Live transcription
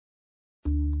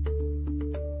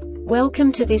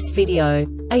Welcome to this video.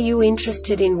 Are you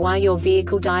interested in why your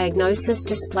vehicle diagnosis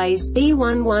displays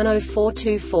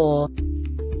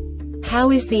B1104-24?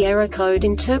 How is the error code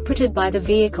interpreted by the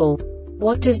vehicle?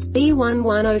 What does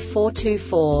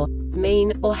B1104-24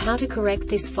 mean, or how to correct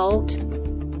this fault?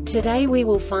 Today we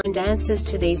will find answers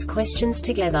to these questions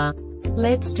together.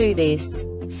 Let's do this.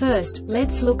 First,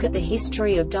 let's look at the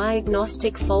history of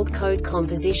diagnostic fault code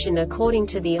composition according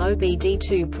to the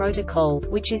OBD2 protocol,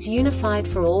 which is unified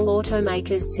for all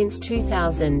automakers since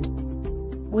 2000.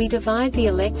 We divide the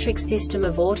electric system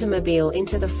of automobile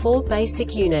into the four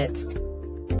basic units: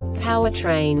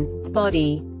 powertrain,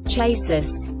 body,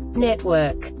 chassis,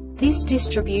 network. This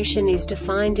distribution is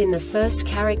defined in the first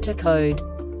character code.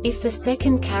 If the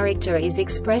second character is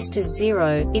expressed as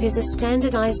 0, it is a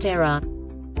standardized error.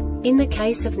 In the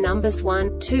case of numbers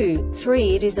 1, 2,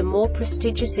 3, it is a more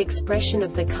prestigious expression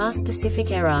of the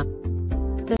car-specific error.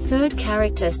 The third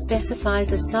character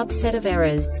specifies a subset of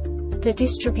errors. The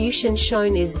distribution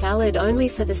shown is valid only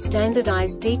for the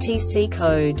standardized DTC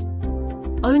code.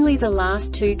 Only the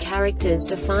last two characters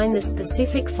define the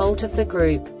specific fault of the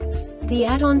group. The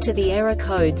add-on to the error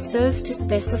code serves to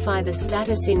specify the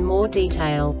status in more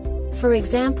detail. For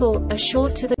example, a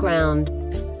short to the ground.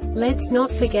 Let's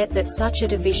not forget that such a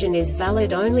division is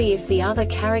valid only if the other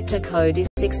character code is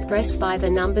expressed by the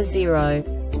number 0.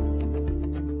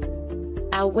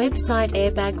 Our website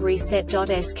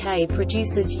airbagreset.sk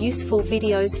produces useful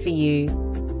videos for you.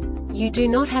 You do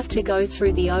not have to go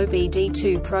through the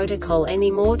OBD2 protocol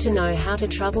anymore to know how to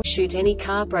troubleshoot any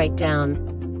car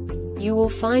breakdown. You will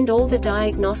find all the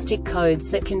diagnostic codes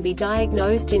that can be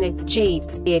diagnosed in a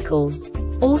Jeep vehicles.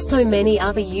 Also many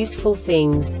other useful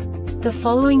things. The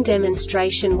following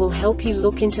demonstration will help you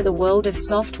look into the world of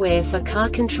software for car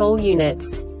control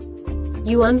units.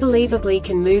 You unbelievably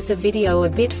can move the video a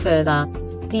bit further.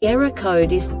 The error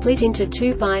code is split into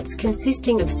 2 bytes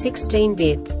consisting of 16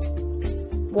 bits.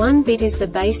 1 bit is the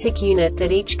basic unit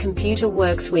that each computer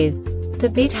works with. The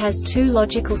bit has 2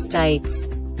 logical states: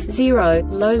 0,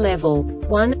 low level,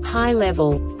 1, high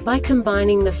level. By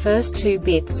combining the first 2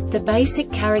 bits, the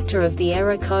basic character of the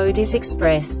error code is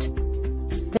expressed.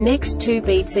 The next 2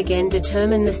 beats again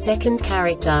determine the second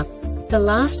character. The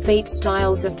last beat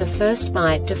styles of the first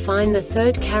byte define the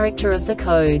third character of the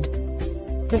code.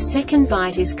 The second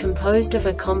byte is composed of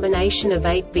a combination of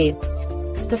 8 bits.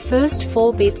 The first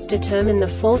 4 bits determine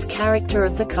the fourth character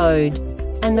of the code.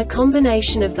 And the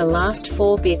combination of the last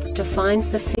 4 bits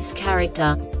defines the fifth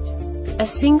character. A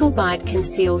single byte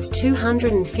conceals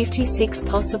 256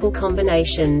 possible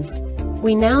combinations.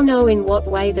 We now know in what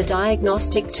way the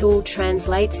diagnostic tool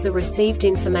translates the received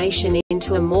information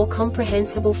into a more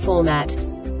comprehensible format.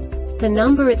 The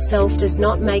number itself does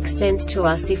not make sense to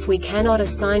us if we cannot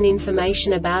assign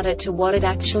information about it to what it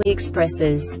actually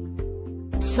expresses.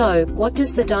 So, what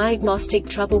does the Diagnostic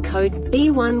Trouble Code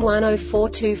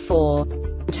B1104-24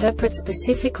 interpret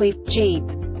specifically for Jeep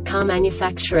car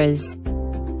manufacturers?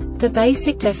 The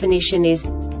basic definition is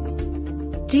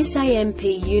Dis AMP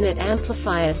Unit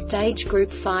Amplifier Stage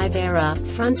Group 5 Error,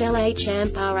 Front LH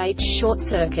Amp RH Short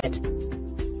Circuit.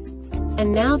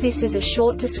 And now this is a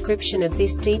short description of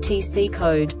this DTC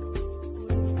code.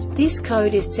 This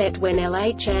code is set when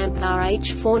LH Amp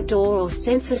RH fornt door or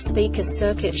sensor speaker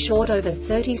circuit short over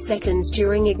 30 seconds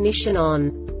during ignition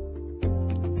on.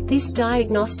 This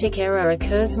diagnostic error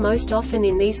occurs most often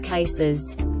in these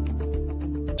cases: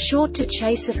 short to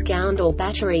chassis gound or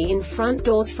battery in front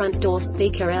door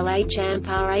speaker LH Amp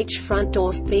RH front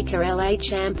door speaker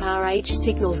LH Amp RH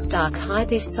signal stuck high.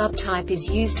 This subtype is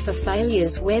used for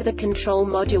failures where the control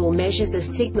module measures a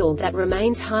signal that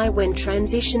remains high when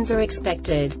transitions are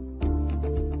expected.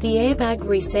 The Airbag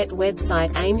Reset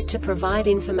website aims to provide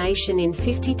information in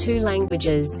 52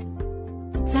 languages.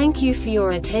 Thank you for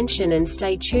your attention and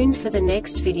stay tuned for the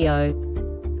next video.